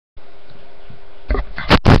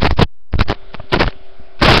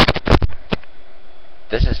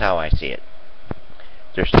This is how I see it.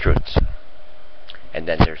 There's truths, and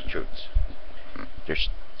then there's truths. There's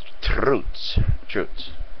truths. Truths.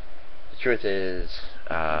 The truth is,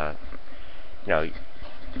 you know,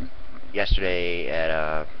 yesterday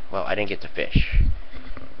at well, I didn't get to fish.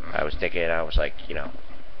 I was thinking, I was like,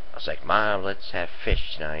 Mom, let's have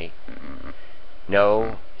fish tonight.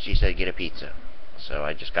 No, she said get a pizza. So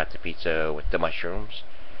I just got the pizza with the mushrooms,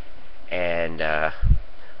 and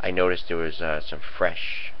I noticed there was some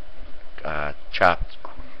fresh, chopped,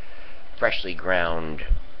 freshly ground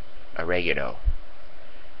oregano.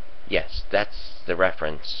 Yes, that's the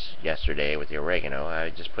reference yesterday with the oregano. I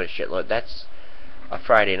just put a shitload. That's a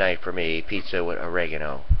Friday night for me, pizza with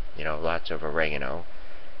oregano. You know, lots of oregano.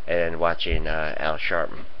 And watching Al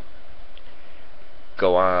Sharpton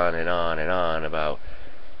go on and on and on about,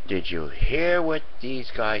 did you hear what these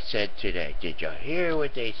guys said today? Did you hear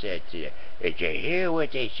what they said today? Did you hear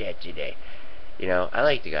what they said today? You know, I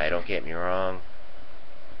like the guy, don't get me wrong,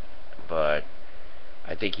 but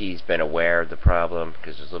I think he's been aware of the problem,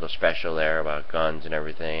 because there's a little special there about guns and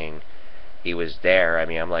everything. He was there. I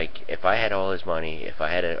mean, I'm like, if I had all his money, if I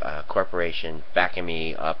had a corporation backing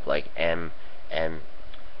me up like MSNBC,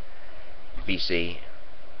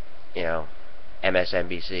 you know,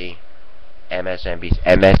 MSNBC,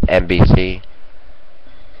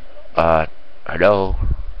 hello,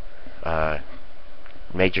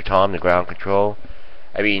 Major Tom, the ground control.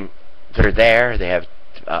 I mean, they're there. They have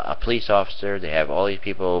a police officer. They have all these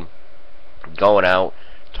people going out,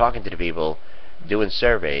 talking to the people, doing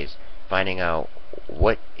surveys, finding out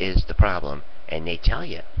what is the problem, and they tell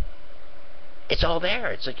you. It's all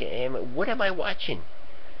there. It's like, what am I watching?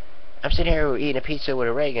 I'm sitting here eating a pizza with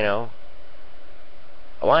oregano.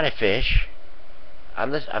 I want to fish.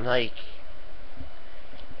 I'm like,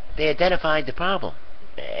 they identified the problem,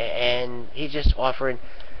 and he's just offering,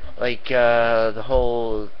 like, the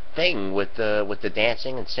whole thing with the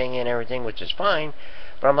dancing and singing and everything, which is fine.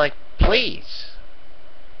 But I'm like, please.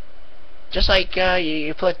 Just like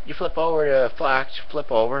you flip over to Fox,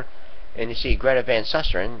 flip over, and you see Greta Van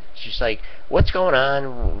Susteren. She's like, what's going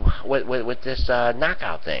on with this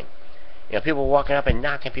knockout thing? You know, people walking up and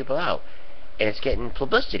knocking people out, and it's getting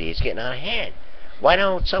publicity. It's getting out of hand. Why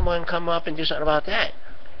don't someone come up and do something about that?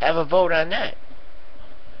 Have a vote on that.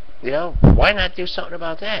 You know, why not do something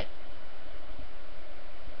about that?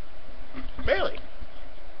 Really?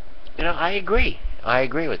 You know, I agree. I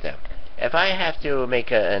agree with them. If I have to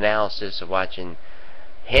make an analysis of watching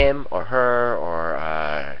him or her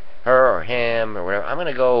or him or whatever, I'm going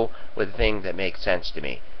to go with the thing that makes sense to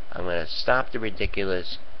me. I'm going to stop the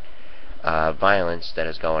ridiculous violence that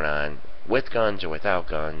is going on with guns or without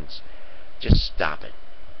guns. Just stop it.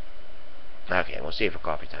 Okay, we'll see you for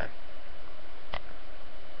coffee time.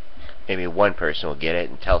 Maybe one person will get it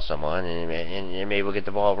and tell someone, and maybe we'll get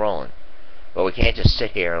the ball rolling. But we can't just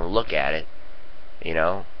sit here and look at it, you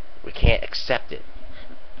know. We can't accept it.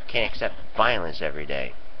 We can't accept violence every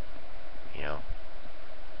day, you know.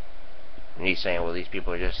 And he's saying, well, these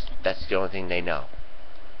people are just, that's the only thing they know.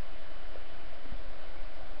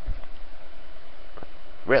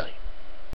 Really?